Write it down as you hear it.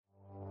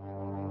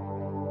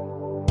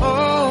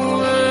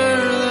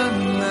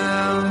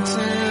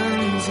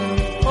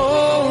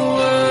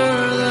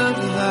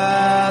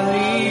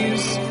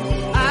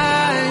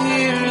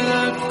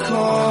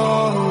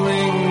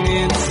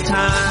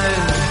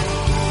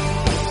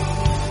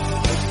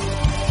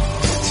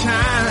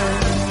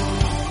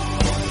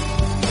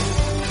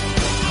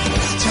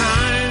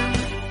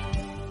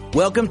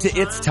Welcome to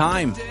It's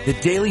Time, the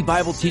daily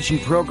Bible teaching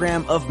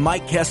program of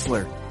Mike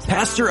Kessler,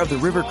 pastor of the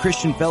River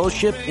Christian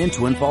Fellowship in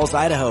Twin Falls,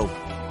 Idaho.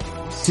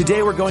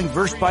 Today we're going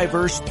verse by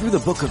verse through the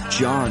book of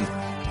John.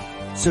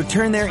 So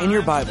turn there in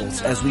your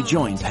Bibles as we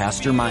join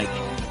Pastor Mike.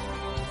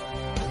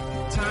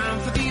 Time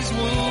for these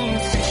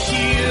wounds to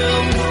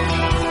heal.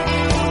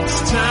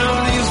 It's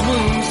time for these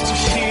wounds to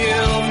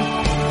heal.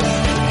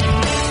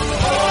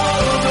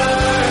 Over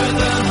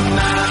the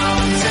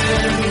mountains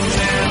and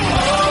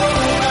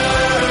over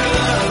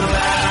the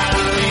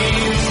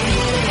valleys,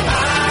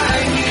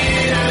 I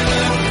hear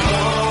the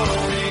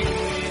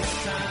calling this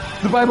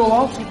time. The Bible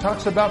also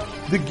talks about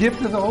the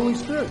gift of the Holy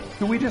Spirit,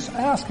 that we just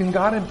ask and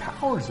God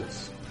empowers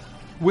us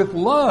with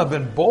love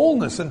and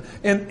boldness and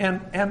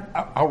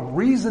a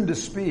reason to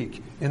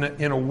speak in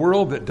a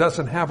world that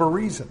doesn't have a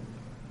reason.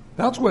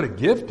 That's what a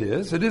gift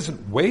is. It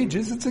isn't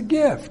wages, it's a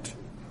gift.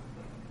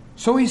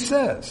 So he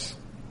says,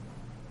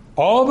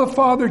 all the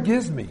Father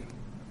gives me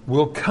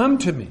will come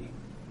to me,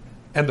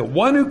 and the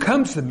one who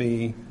comes to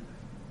me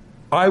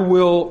I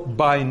will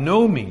by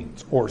no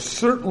means, or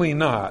certainly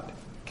not,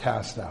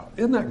 cast out.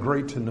 Isn't that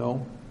great to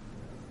know?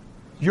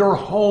 You're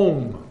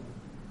home.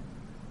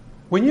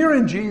 When you're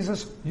in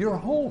Jesus, you're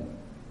home.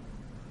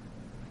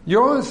 We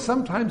always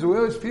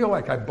feel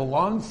like I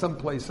belong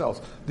someplace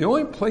else. The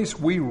only place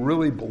we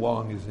really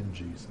belong is in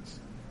Jesus.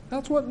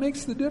 That's what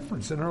makes the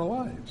difference in our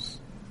lives.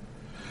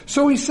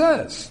 So he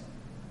says,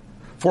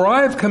 for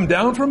I have come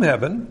down from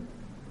heaven,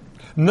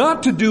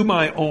 not to do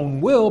my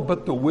own will,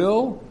 but the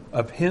will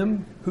of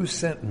him who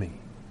sent me.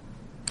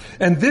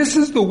 And this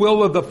is the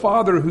will of the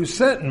Father who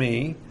sent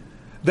me,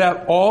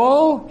 that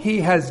all he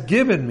has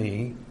given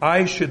me,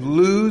 I should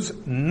lose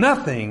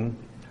nothing,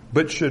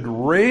 but should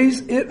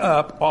raise it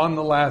up on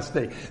the last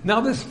day.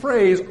 Now this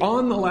phrase,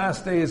 on the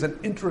last day, is an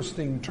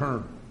interesting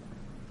term.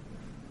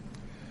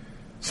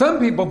 Some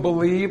people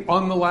believe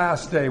on the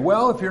last day.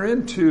 Well, if you're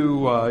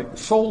into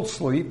soul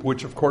sleep,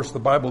 which of course the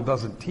Bible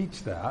doesn't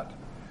teach that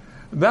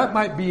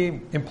might be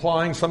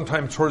implying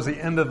sometime towards the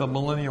end of the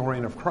millennial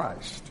reign of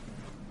Christ.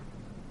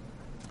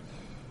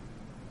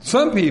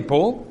 Some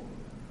people,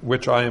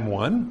 which I am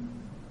one,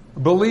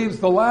 believes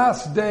the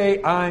last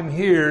day I'm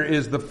here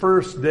is the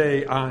first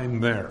day I'm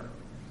there.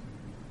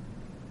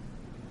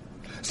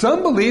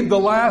 Some believe the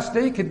last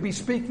day could be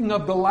speaking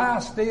of the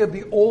last day of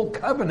the old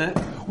covenant,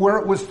 where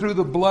it was through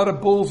the blood of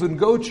bulls and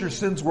goats your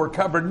sins were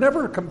covered,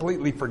 never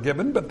completely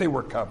forgiven, but they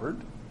were covered.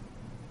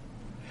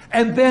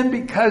 And then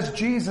because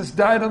Jesus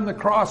died on the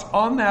cross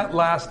on that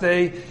last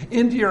day,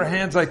 into your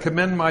hands I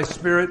commend my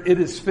spirit, it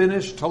is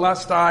finished,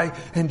 telestai,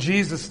 and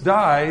Jesus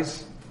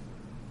dies,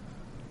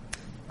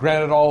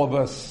 granted all of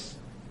us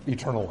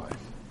eternal life.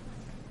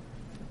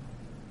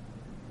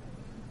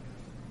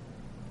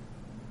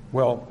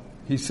 Well,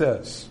 he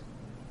says,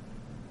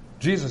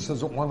 Jesus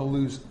doesn't want to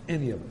lose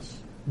any of us,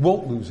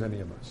 won't lose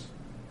any of us.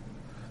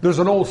 There's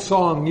an old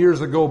song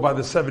years ago by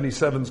the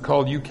 77s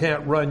called You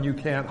Can't Run, You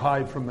Can't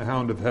Hide from the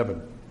Hound of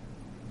Heaven.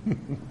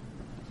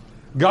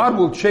 God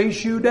will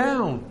chase you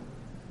down.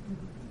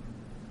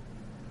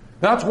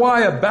 That's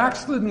why a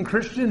backslidden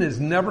Christian is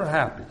never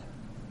happy.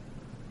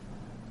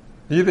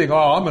 You think,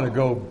 I'm going to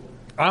go,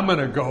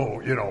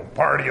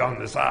 party on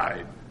the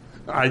side.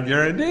 I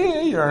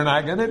guarantee you're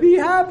not going to be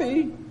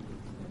happy.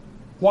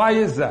 Why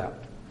is that?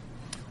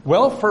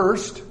 Well,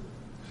 first,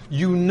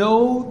 you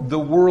know the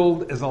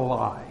world is a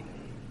lie.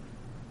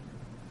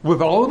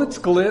 With all of its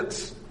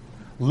glitz,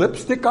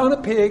 lipstick on a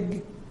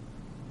pig,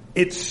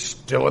 it's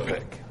still a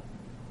pig.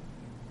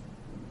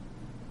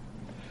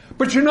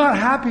 But you're not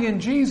happy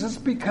in Jesus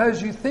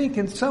because you think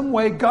in some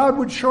way God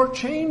would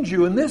shortchange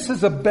you. And this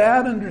is a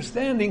bad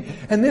understanding.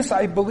 And this,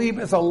 I believe,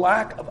 is a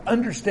lack of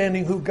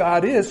understanding who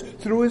God is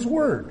through His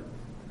Word.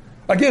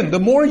 Again, the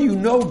more you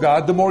know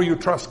God, the more you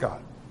trust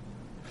God.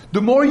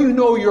 The more you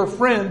know your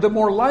friend, the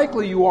more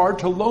likely you are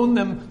to loan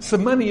them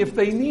some money if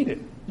they need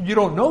it. You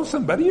don't know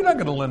somebody, you're not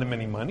going to lend them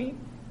any money.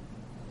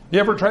 You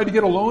ever tried to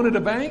get a loan at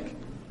a bank?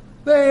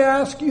 They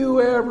ask you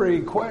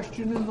every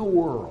question in the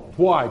world.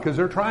 Why? Because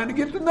they're trying to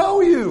get to know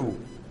you.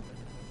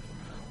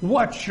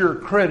 What's your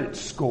credit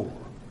score?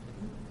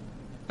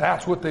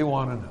 That's what they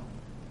want to know.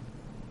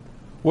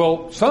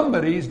 Well,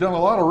 somebody's done a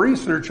lot of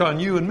research on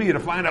you and me to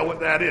find out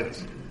what that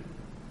is.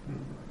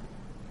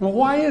 Well,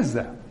 why is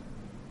that?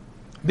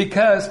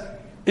 Because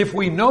if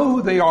we know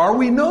who they are,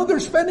 we know their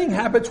spending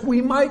habits,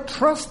 we might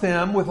trust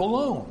them with a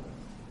loan.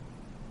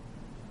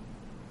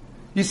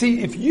 You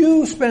see, if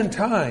you spend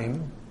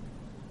time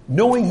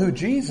knowing who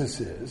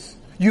Jesus is,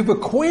 you've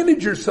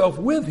acquainted yourself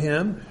with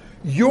Him,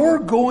 you're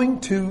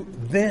going to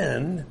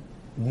then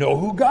know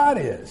who God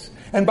is.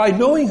 And by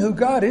knowing who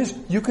God is,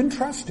 you can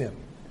trust Him.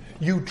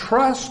 You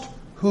trust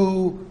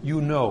who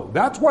you know.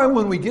 That's why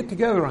when we get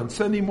together on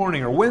Sunday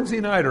morning or Wednesday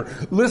night or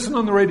listen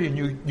on the radio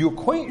and you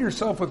acquaint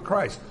yourself with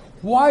Christ,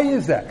 why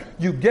is that?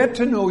 You get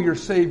to know your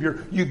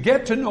Savior. You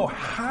get to know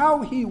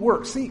how He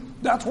works. See,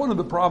 that's one of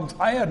the problems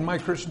I had in my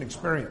Christian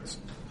experience.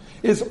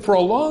 Is for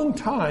a long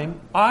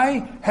time,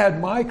 I had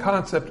my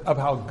concept of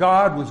how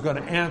God was going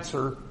to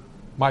answer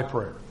my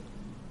prayer.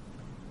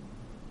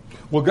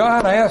 Well,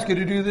 God, I ask you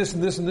to do this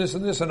and this and this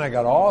and this, and I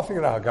got all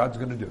figured out how God's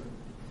going to do it.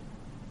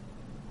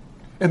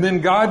 And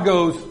then God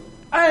goes,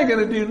 I ain't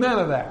going to do none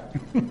of that.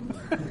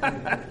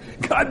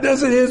 God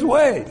does it His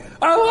way.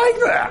 I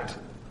like that.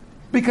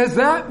 Because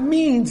that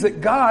means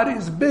that God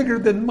is bigger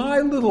than my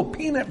little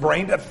peanut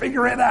brain to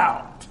figure it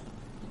out.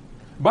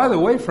 By the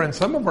way, friends,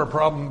 some of our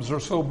problems are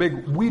so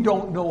big we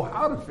don't know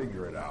how to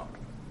figure it out.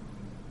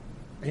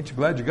 Ain't you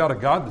glad you got a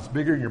God that's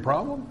bigger than your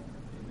problem?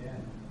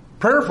 Amen.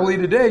 Prayerfully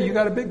today, you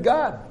got a big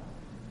God.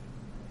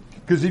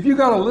 Because if you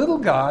got a little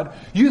God,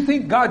 you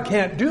think God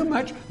can't do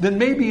much, then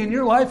maybe in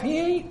your life He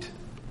ain't.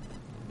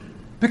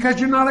 Because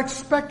you're not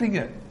expecting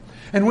it.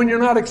 And when you're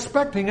not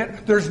expecting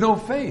it, there's no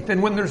faith.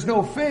 And when there's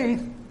no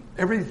faith,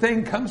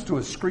 everything comes to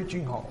a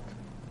screeching halt.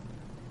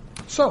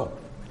 So,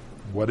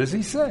 what does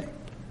He say?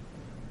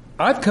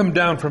 I've come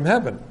down from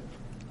heaven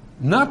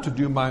not to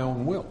do my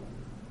own will.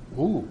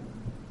 Ooh,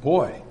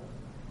 boy.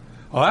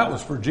 Well, that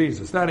was for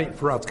Jesus. That ain't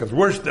for us because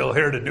we're still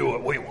here to do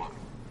what we want.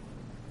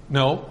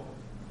 No.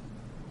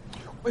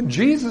 When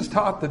Jesus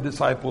taught the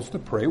disciples to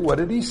pray, what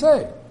did He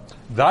say?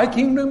 Thy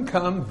kingdom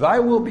come, thy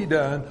will be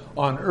done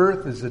on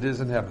earth as it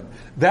is in heaven.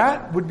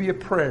 That would be a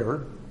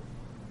prayer,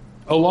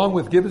 along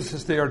with give us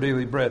this day our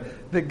daily bread,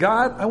 that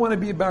God, I want to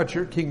be about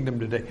your kingdom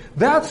today.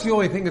 That's the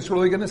only thing that's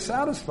really going to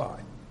satisfy.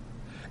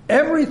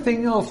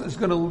 Everything else is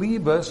going to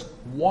leave us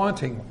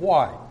wanting.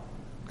 Why?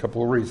 A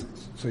couple of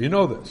reasons. So you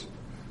know this.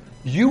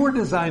 You were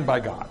designed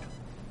by God.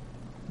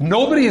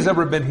 Nobody has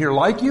ever been here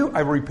like you. I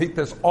repeat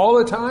this all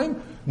the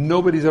time.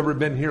 Nobody's ever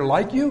been here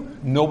like you.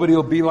 Nobody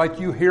will be like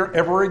you here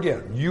ever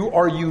again. You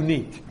are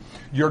unique.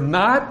 You're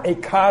not a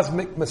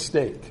cosmic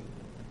mistake.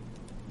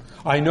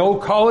 I know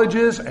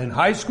colleges and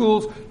high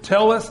schools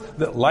tell us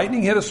that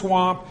lightning hit a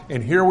swamp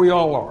and here we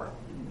all are.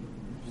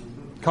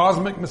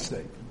 Cosmic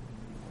mistake.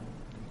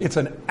 It's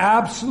an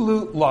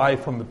absolute lie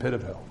from the pit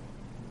of hell.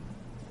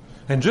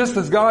 And just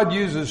as God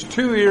uses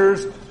 2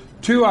 ears,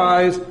 2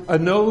 eyes, a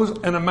nose,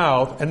 and a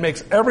mouth, and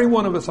makes every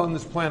one of us on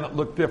this planet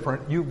look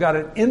different, you've got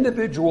an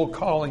individual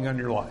calling on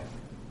your life.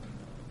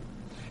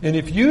 And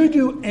if you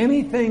do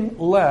anything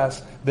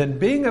less than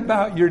being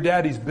about your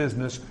daddy's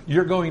business,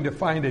 you're going to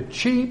find a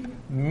cheap,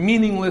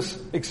 meaningless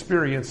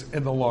experience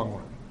in the long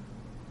run.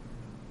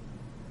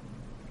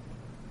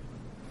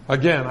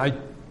 Again, I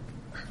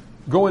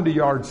go into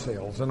yard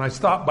sales and I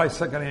stop by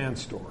secondhand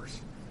stores.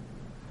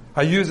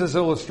 I use this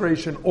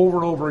illustration over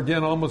and over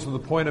again, almost to the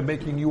point of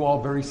making you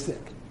all very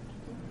sick.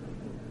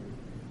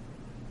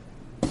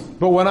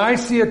 But when I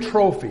see a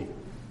trophy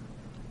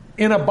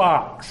in a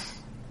box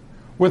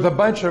with a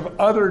bunch of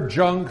other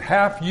junk,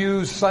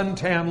 half-used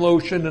suntan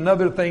lotion and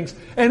other things,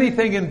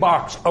 anything in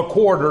box, a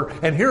quarter,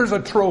 and here's a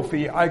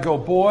trophy, I go,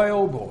 boy,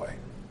 oh boy.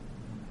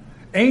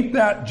 Ain't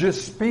that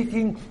just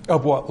speaking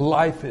of what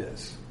life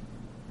is?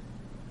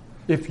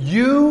 If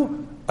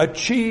you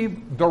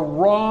achieve the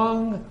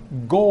wrong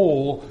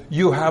goal,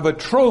 you have a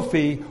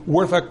trophy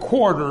worth a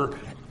quarter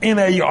in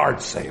a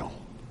yard sale.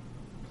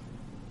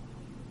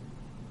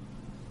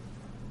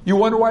 You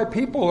wonder why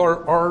people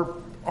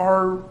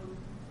are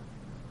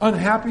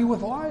unhappy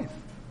with life.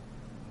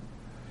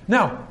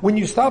 Now, when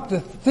you stop to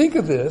think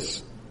of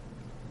this,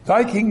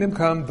 thy kingdom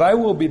come, thy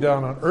will be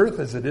done on earth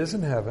as it is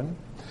in heaven.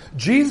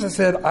 Jesus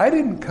said, I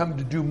didn't come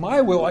to do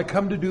my will, I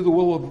come to do the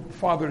will of the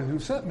Father who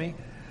sent me.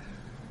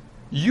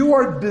 You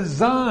are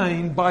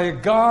designed by a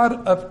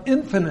God of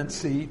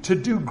infinity to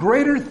do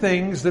greater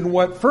things than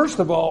what, first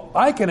of all,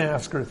 I can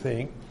ask or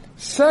think.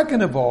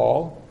 Second of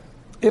all,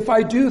 if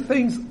I do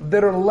things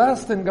that are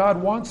less than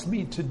God wants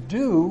me to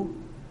do,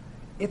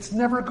 it's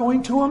never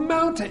going to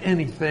amount to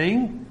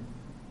anything.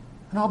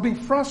 And I'll be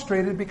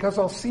frustrated because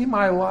I'll see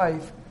my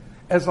life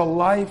as a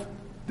life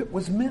that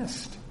was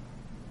missed.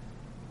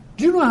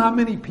 Do you know how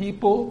many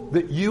people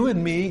that you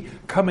and me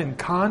come in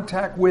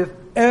contact with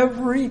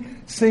every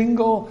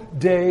single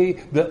day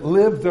that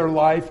live their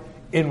life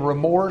in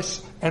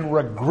remorse and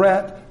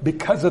regret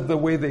because of the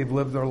way they've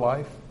lived their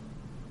life?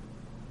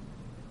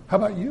 How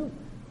about you?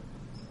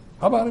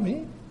 How about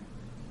me?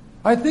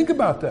 I think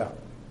about that.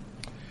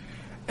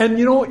 And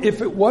you know,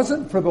 if it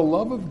wasn't for the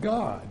love of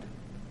God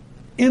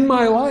in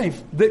my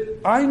life, that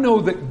I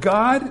know that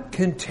God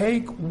can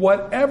take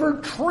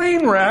whatever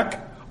train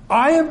wreck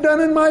I have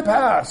done in my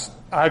past.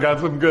 I got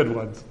some good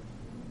ones.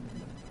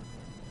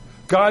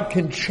 God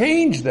can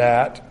change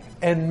that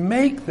and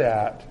make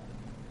that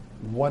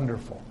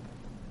wonderful.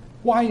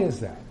 Why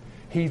is that?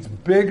 He's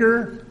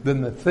bigger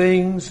than the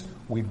things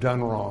we've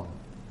done wrong.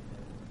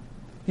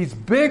 He's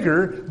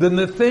bigger than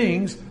the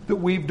things that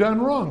we've done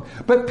wrong.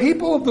 But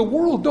people of the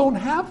world don't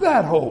have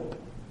that hope.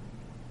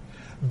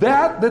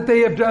 That they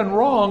have done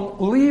wrong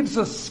leaves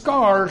a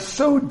scar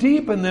so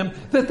deep in them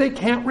that they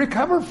can't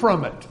recover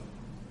from it.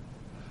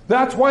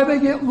 That's why they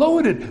get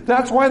loaded.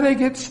 That's why they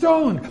get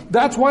stoned.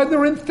 That's why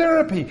they're in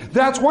therapy.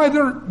 That's why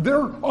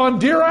they're on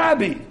Dear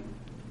Abby.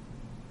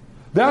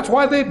 That's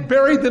why they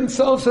buried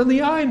themselves in the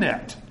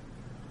iNet.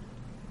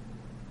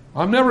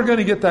 I'm never going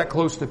to get that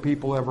close to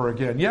people ever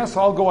again. Yes,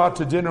 I'll go out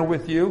to dinner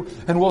with you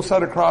and we'll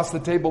sit across the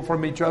table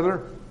from each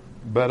other,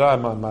 but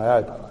I'm on my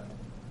iPod.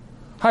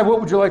 Hi,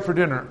 what would you like for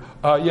dinner?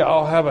 Yeah,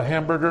 I'll have a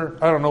hamburger.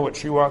 I don't know what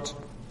she wants.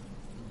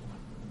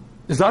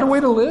 Is that a way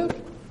to live?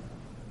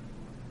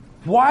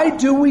 Why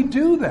do we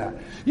do that?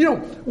 You know,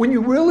 when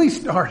you really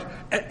start,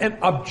 and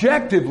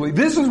objectively,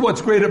 this is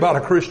what's great about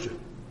a Christian.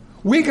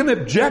 We can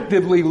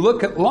objectively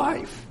look at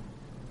life.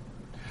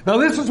 Now,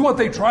 this is what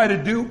they try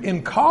to do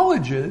in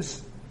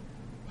colleges,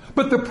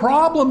 but the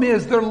problem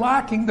is they're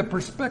lacking the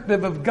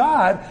perspective of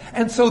God,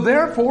 and so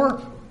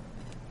therefore,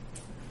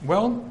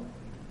 well,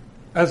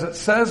 as it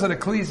says in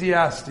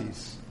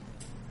Ecclesiastes,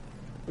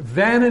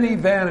 vanity,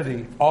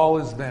 vanity, all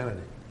is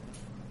vanity.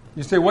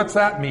 You say, what's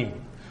that mean?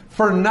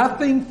 For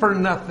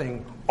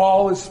nothing,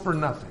 all is for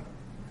nothing.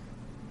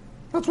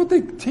 That's what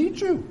they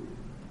teach you.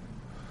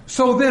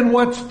 So then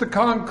what's the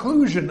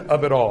conclusion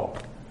of it all?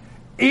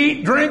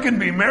 Eat, drink, and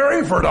be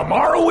merry, for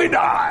tomorrow we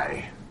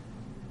die.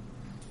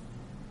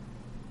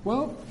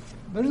 Well,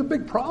 there's a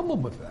big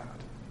problem with that.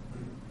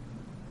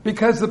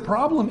 Because the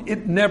problem,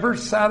 it never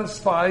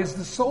satisfies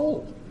the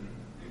soul.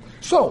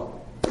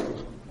 So,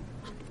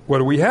 what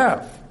do we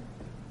have?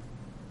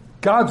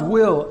 God's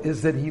will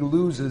is that He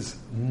loses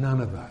none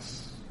of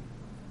us.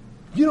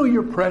 You know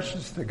you're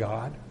precious to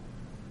God.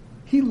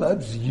 He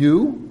loves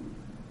you.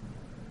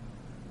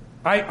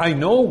 I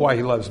know why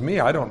He loves me.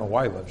 I don't know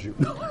why He loves you.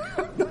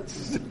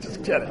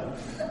 Just kidding.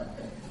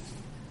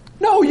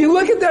 No, you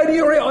look at that and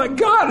you're like,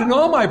 God, in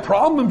all my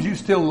problems, you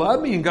still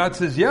love me. And God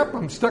says, yep,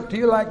 I'm stuck to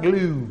you like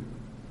glue.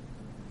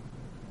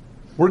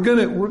 We're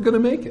gonna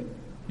make it.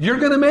 You're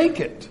gonna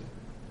make it.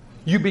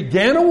 You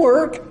began a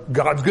work,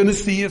 God's gonna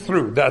see you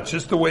through. That's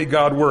just the way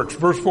God works.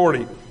 Verse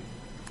 40.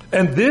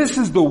 And this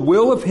is the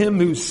will of Him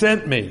who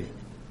sent me,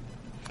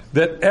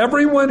 that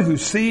everyone who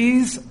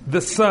sees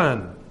the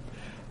Son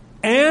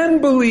and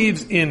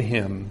believes in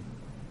Him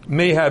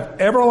may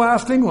have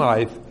everlasting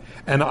life,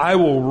 and I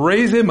will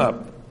raise him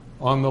up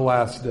on the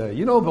last day.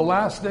 You know, the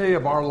last day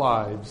of our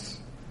lives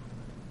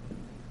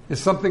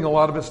is something a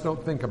lot of us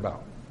don't think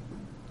about.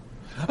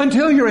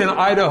 Until you're in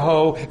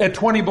Idaho at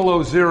 20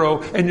 below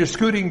zero and you're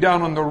scooting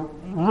down on the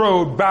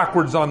road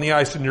backwards on the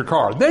ice in your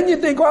car. Then you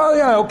think, well,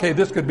 yeah, okay,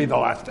 this could be the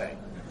last day.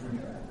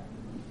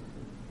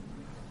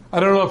 I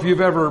don't know if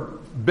you've ever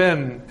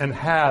been and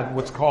had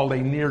what's called a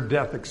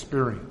near-death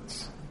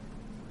experience.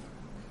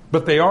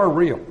 But they are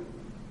real.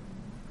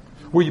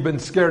 Where you've been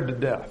scared to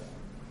death.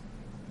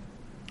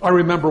 I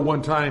remember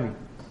one time,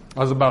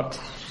 I was about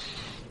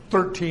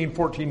 13,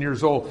 14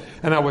 years old,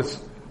 and I was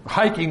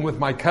hiking with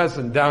my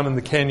cousin down in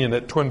the canyon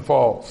at Twin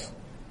Falls.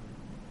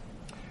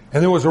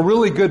 And there was a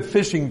really good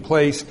fishing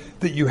place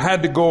that you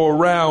had to go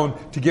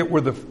around to get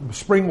where the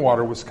spring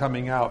water was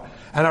coming out.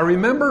 And I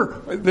remember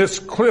this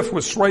cliff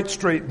was right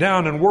straight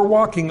down, and we're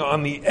walking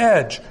on the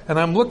edge, and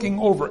I'm looking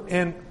over,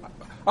 and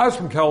I was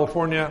from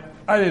California.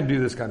 I didn't do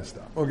this kind of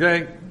stuff,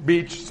 okay?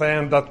 Beach,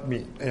 sand, that's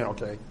me,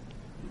 okay?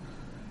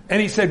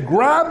 And he said,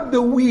 grab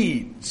the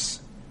weeds,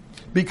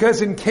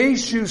 because in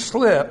case you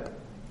slip,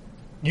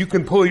 you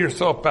can pull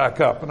yourself back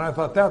up. And I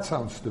thought, that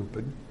sounds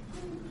stupid.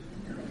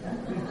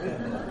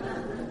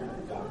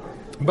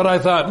 But I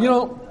thought,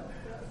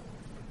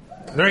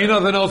 there ain't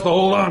nothing else to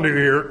hold on to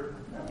here.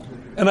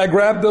 And I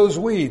grabbed those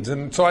weeds.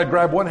 And so I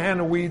grabbed one hand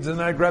of weeds, and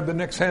then I grabbed the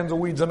next hand of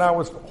weeds, and I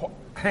was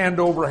hand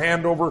over,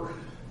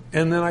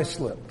 and then I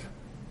slipped.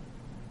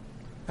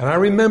 And I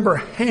remember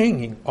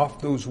hanging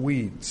off those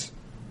weeds.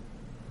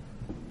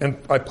 And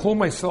I pulled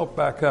myself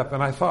back up,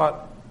 and I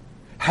thought,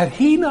 had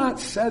he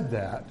not said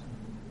that,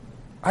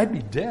 I'd be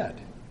dead.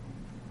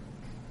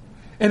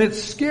 And it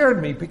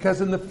scared me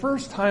because in the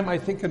first time, I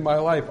think, in my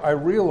life, I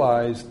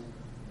realized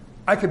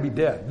I could be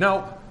dead.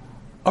 Now,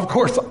 of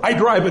course, I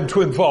drive in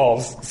Twin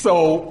Falls,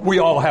 so we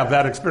all have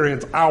that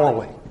experience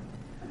hourly.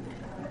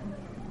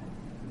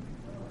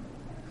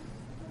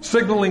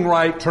 Signaling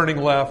right,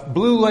 turning left.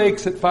 Blue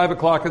Lakes at 5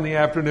 o'clock in the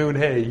afternoon.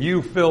 Hey,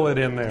 you fill it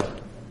in there.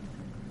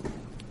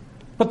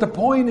 But the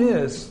point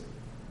is,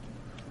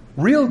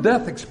 real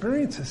death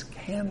experiences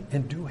can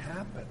and do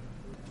happen.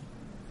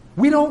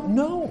 We don't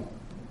know.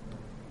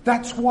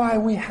 That's why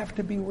we have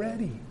to be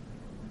ready.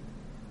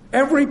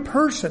 Every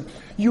person,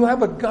 you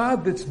have a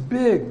God that's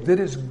big, that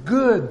is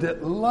good,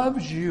 that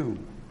loves you.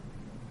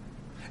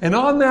 And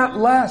on that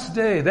last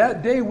day,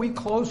 that day we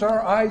close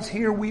our eyes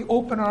here, we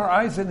open our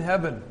eyes in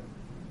heaven,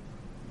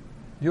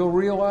 you'll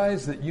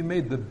realize that you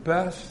made the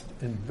best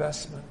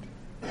investment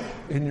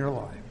in your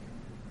life.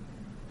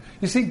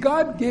 You see,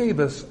 God gave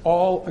us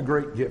all a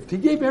great gift. He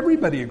gave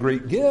everybody a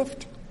great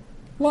gift,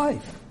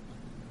 life.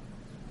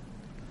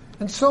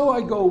 And so I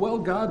go, well,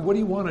 God, what do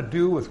you want to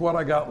do with what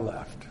I got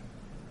left?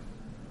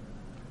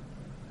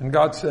 And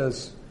God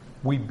says,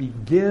 we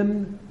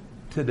begin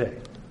today.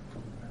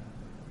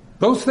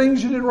 Those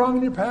things you did wrong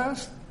in your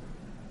past,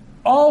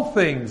 all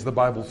things, the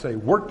Bible says,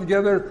 work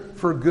together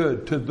for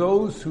good to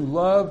those who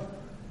love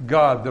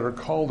God, that are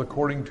called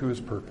according to His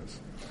purpose.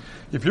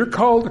 If you're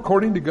called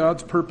according to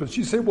God's purpose,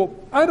 you say, well,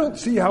 I don't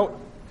see how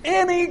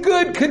any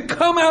good could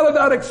come out of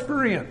that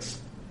experience.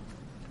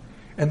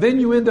 And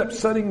then you end up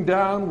sitting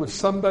down with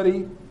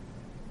somebody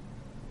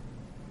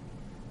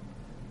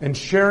and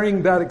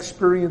sharing that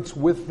experience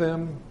with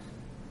them.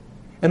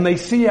 And they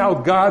see how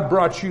God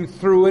brought you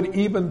through it,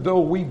 even though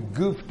we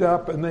goofed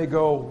up, and they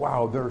go,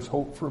 wow, there's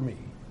hope for me.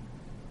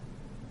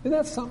 Isn't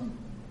that something?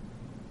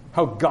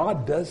 How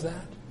God does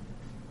that?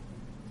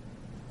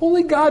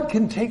 Only God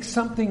can take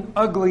something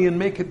ugly and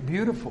make it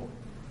beautiful.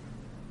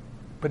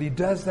 But He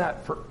does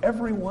that for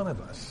every one of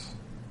us.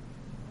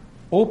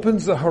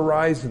 Opens the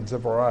horizons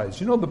of our eyes.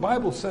 You know, the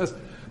Bible says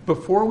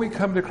before we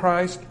come to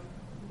Christ,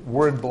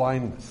 we're in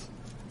blindness.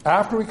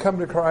 After we come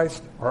to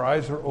Christ, our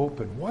eyes are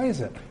open. Why is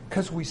that?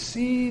 Because we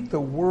see the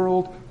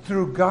world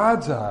through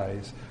God's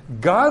eyes,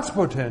 God's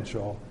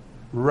potential,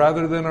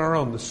 rather than our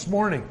own. This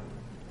morning,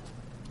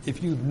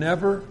 if you've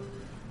never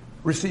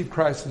received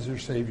Christ as your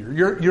Savior,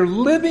 you're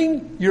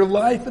living your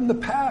life in the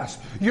past.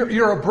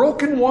 You're a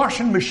broken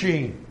washing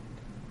machine.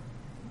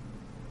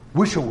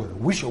 Wish I woulda,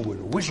 wish I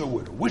woulda, wish I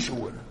woulda, wish I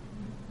woulda.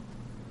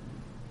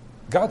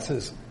 God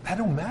says, that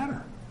don't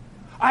matter.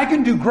 I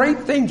can do great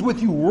things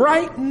with you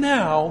right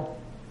now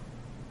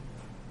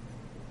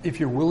if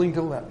you're willing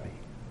to let me.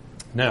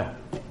 Now,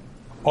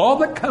 all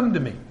that come to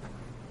me,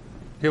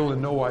 He will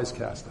in no wise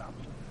cast out.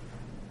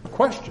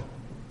 Question,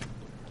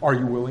 are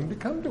you willing to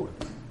come to Him?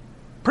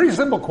 Pretty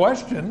simple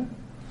question.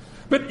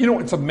 But, you know,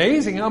 it's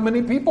amazing how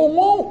many people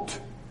won't.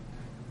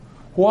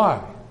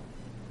 Why?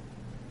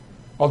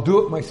 I'll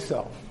do it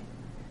myself.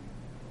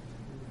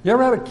 You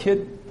ever had a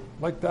kid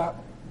like that?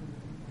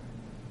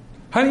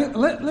 Honey,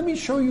 let me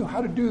show you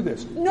how to do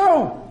this.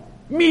 No!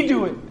 Me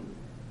do it!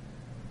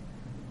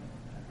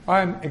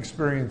 I'm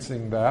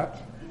experiencing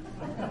that.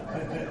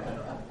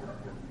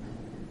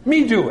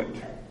 Me do it.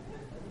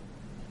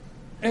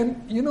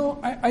 And, you know,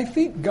 I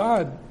think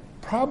God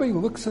probably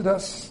looks at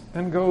us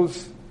and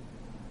goes,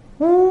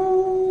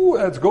 ooh,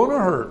 that's going to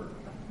hurt.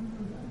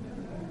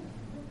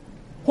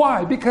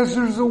 Why? Because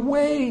there's a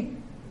way,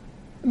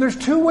 and there's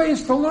two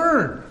ways to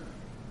learn.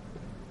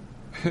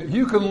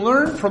 You can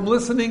learn from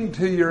listening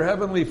to your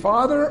Heavenly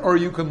Father, or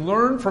you can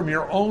learn from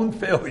your own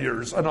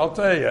failures. And I'll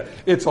tell you,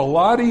 it's a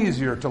lot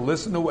easier to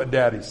listen to what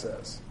Daddy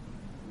says.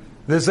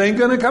 This ain't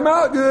going to come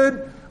out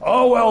good.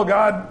 Oh, well,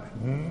 God,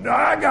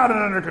 I got it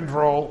under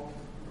control.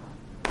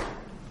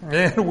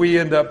 And we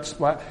end up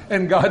splat.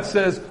 And God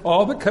says,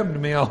 all that come to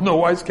me, I'll no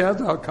wise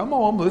cast out. Come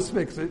on, let's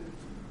fix it.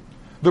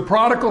 The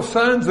prodigal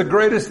son's the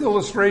greatest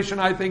illustration,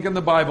 I think, in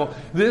the Bible.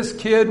 This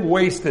kid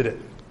wasted it.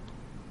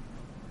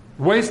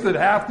 Wasted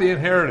half the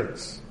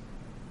inheritance.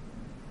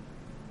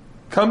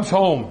 Comes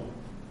home.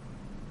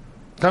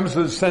 Comes to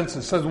his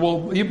senses. Says,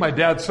 well, even my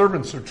dad's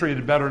servants are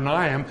treated better than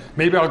I am.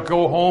 Maybe I'll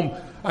go home.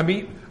 I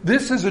mean,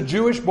 this is a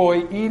Jewish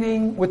boy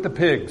eating with the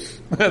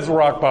pigs. That's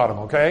rock bottom,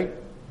 okay?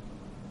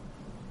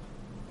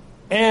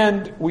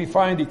 And we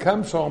find he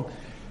comes home.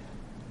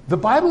 The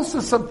Bible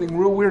says something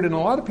real weird, and a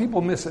lot of people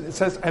miss it. It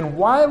says, and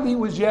while he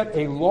was yet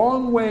a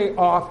long way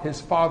off,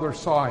 his father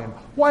saw him.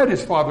 Why did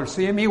his father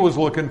see him? He was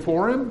looking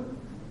for him.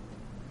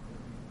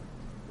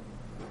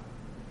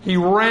 He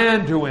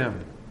ran to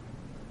him.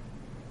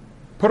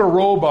 Put a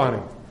robe on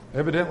him.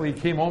 Evidently he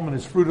came home in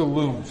his Fruit of the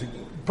Looms. He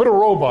put a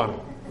robe on him.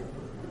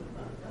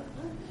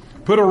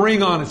 Put a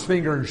ring on his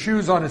finger and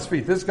shoes on his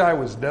feet. This guy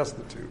was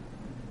destitute.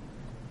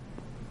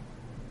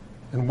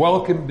 And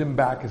welcomed him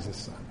back as his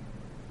son.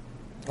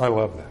 I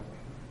love that.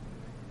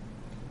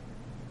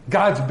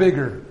 God's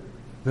bigger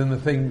than the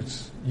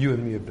things you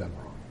and me have done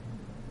wrong.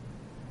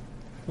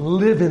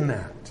 Live in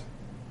that.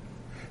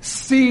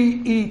 See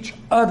each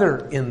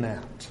other in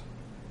that.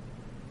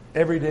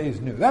 Every day is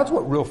new. That's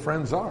what real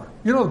friends are.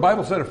 You know, the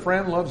Bible said a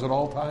friend loves at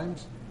all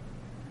times.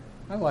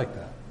 I like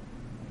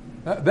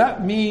that.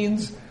 That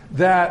means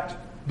that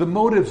the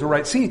motives are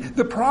right. See,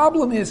 the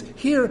problem is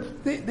here,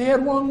 they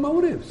had wrong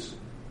motives.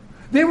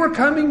 They were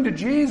coming to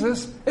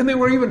Jesus, and they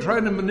were even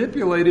trying to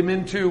manipulate him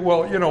into,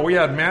 well, you know, we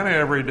had manna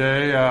every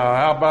day.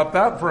 How about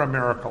that for a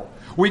miracle?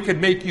 We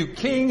could make you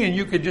king, and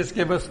you could just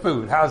give us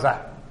food. How's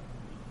that?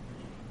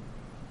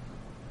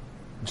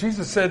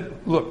 Jesus said,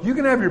 look, you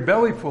can have your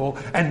belly full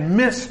and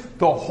miss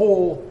the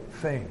whole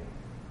thing.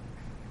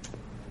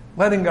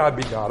 Letting God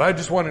be God. I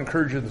just want to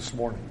encourage you this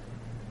morning.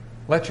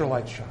 Let your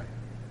light shine.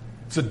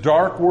 It's a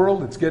dark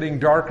world. It's getting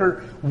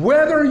darker.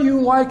 Whether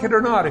you like it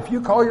or not, if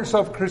you call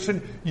yourself a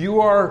Christian,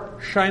 you are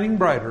shining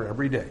brighter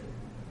every day.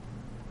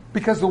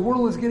 Because the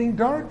world is getting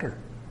darker.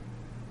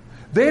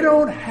 They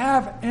don't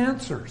have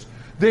answers.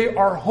 They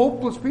are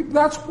hopeless people.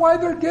 That's why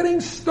they're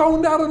getting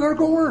stoned out of their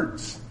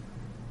gourds.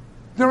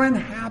 They're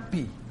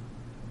unhappy.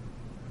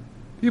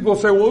 People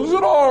say, well, is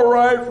it all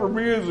right for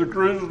me as a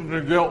Christian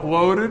to get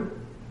loaded?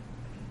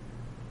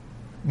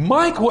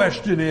 My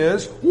question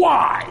is,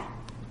 why?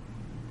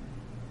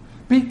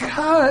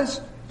 Because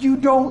you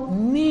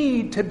don't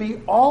need to be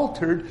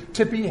altered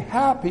to be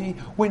happy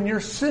when your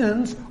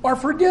sins are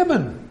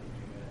forgiven.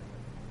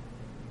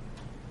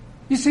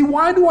 You see,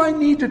 why do I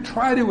need to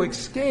try to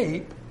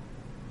escape?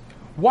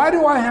 Why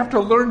do I have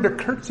to learn to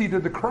curtsy to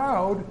the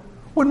crowd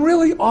when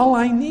really all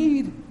I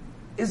need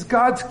is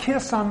God's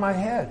kiss on my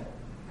head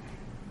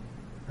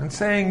and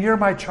saying, you're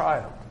my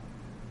child.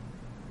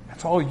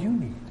 That's all you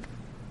need.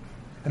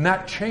 And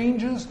that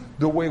changes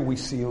the way we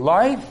see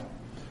life.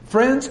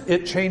 Friends,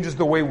 it changes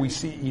the way we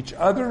see each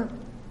other.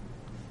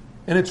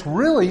 And it's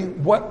really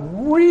what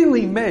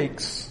really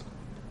makes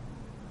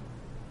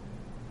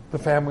the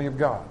family of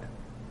God.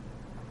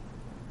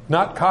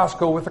 Not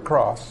Costco with a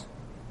cross.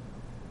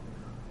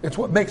 It's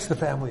what makes the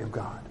family of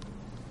God.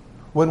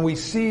 When we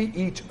see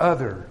each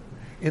other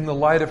in the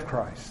light of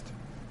Christ,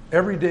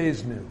 every day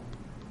is new.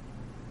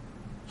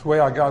 It's the way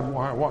I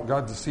want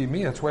God to see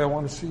me. That's the way I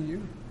want to see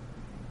you.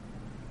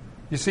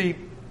 You see,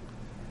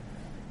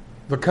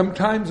 there come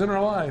times in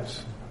our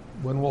lives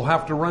when we'll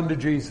have to run to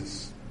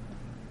Jesus.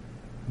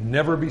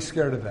 Never be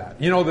scared of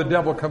that. You know, the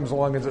devil comes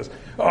along and says,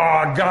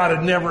 "Oh, God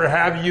would never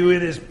have you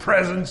in His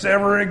presence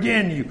ever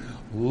again, you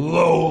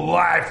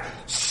low-life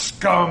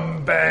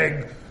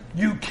scumbag.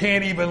 You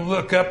can't even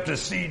look up to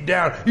see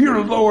down.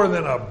 You're lower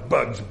than a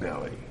bug's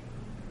belly."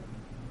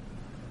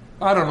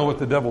 I don't know what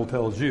the devil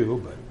tells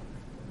you, but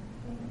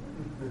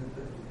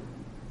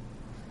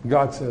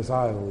God says,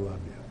 "I love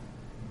you."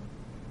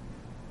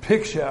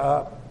 Picks you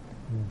up,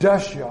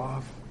 dusts you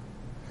off.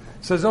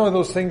 Says, "Oh,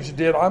 those things you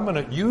did, I'm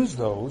going to use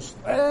those.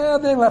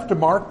 They left a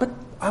mark, but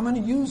I'm going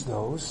to use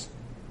those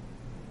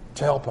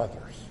to help others."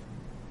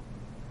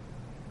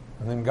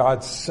 And then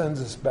God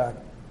sends us back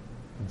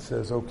and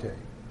says, "Okay,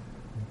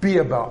 be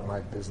about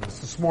my business."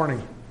 This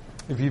morning,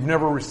 if you've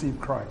never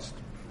received Christ,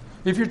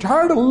 if you're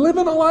tired of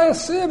living a life of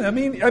sin, I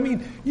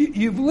mean,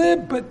 you've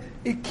lived, but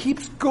it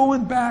keeps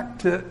going back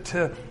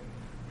to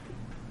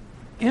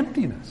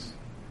emptiness.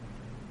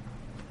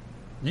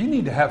 You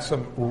need to have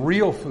some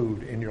real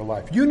food in your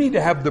life. You need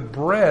to have the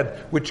bread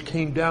which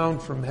came down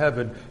from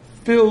heaven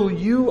fill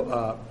you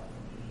up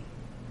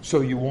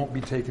so you won't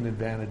be taken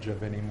advantage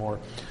of anymore.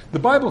 The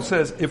Bible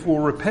says if we'll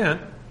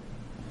repent,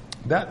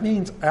 that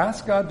means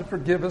ask God to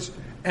forgive us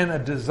and a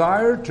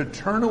desire to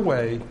turn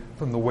away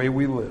from the way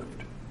we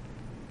lived.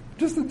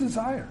 Just a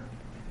desire.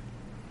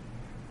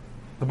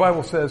 The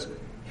Bible says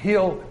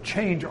He'll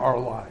change our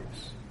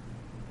lives.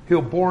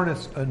 He'll born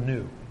us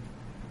anew.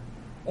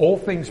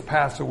 Old things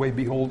pass away.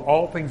 Behold,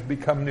 all things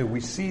become new. We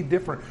see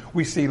different.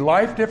 We see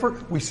life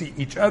different. We see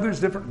each other's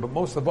different. But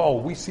most of all,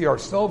 we see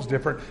ourselves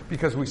different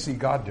because we see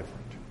God different.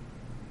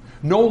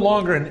 No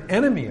longer an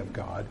enemy of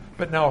God,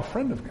 but now a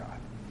friend of God.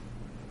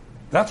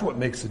 That's what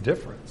makes a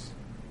difference.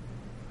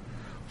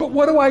 But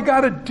what do I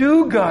got to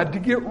do, God, to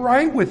get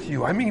right with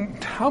you? I mean,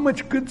 how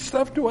much good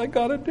stuff do I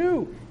got to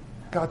do?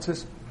 God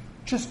says,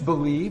 just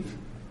believe.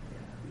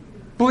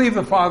 Believe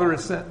the Father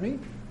has sent me.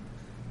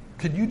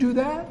 Can you do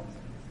that?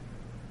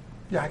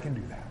 Yeah, I can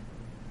do that.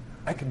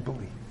 I can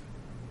believe.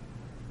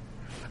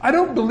 I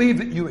don't believe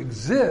that you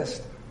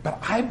exist, but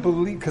I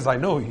believe, because I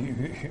know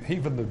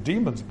even the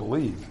demons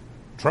believe,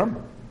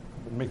 tremble,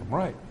 and make them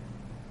right.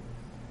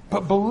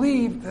 But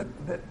believe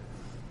that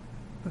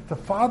the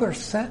Father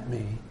sent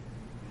me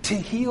to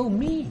heal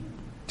me,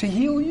 to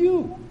heal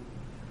you.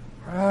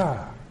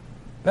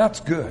 That's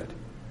good.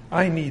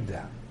 I need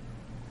that.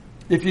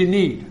 If you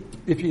need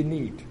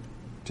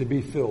to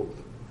be filled,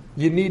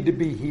 you need to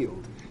be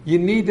healed. You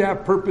need to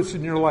have purpose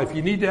in your life.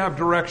 You need to have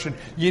direction.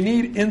 You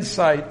need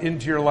insight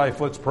into your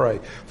life. Let's pray.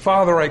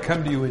 Father, I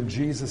come to you in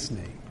Jesus'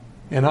 name,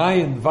 and I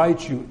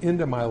invite you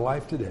into my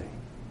life today.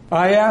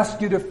 I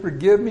ask you to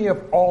forgive me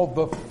of all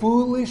the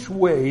foolish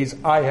ways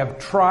I have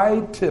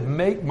tried to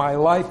make my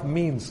life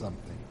mean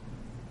something.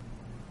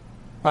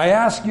 I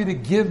ask you to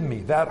give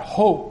me that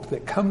hope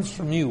that comes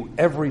from you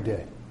every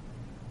day.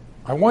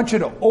 I want you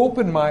to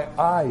open my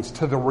eyes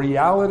to the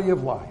reality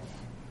of life.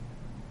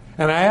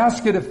 And I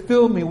ask you to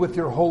fill me with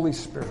your Holy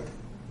Spirit.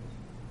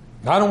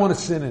 I don't want to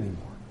sin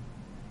anymore.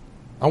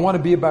 I want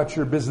to be about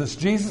your business.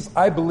 Jesus,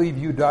 I believe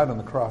you died on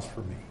the cross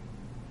for me.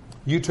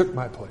 You took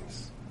my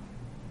place.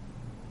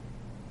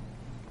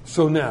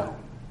 So now,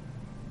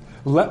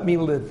 let me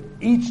live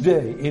each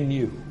day in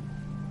you.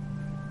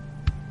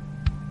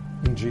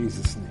 In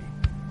Jesus'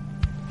 name,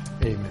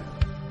 amen.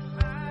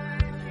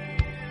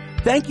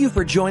 Thank you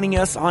for joining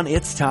us on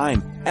It's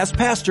Time, as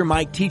Pastor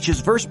Mike teaches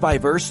verse by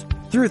verse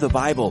through the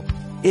Bible.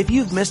 If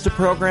you've missed a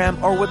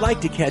program or would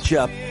like to catch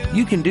up,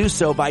 you can do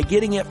so by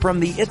getting it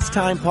from the It's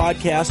Time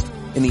podcast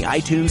in the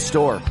iTunes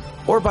store,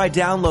 or by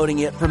downloading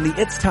it from the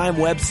It's Time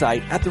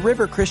website at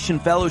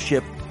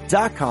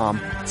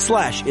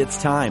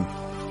theriverchristianfellowship.com/It's Time.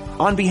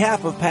 On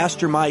behalf of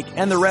Pastor Mike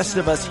and the rest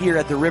of us here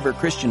at the River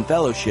Christian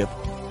Fellowship,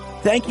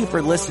 thank you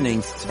for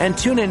listening, and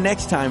tune in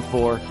next time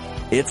for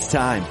It's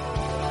Time.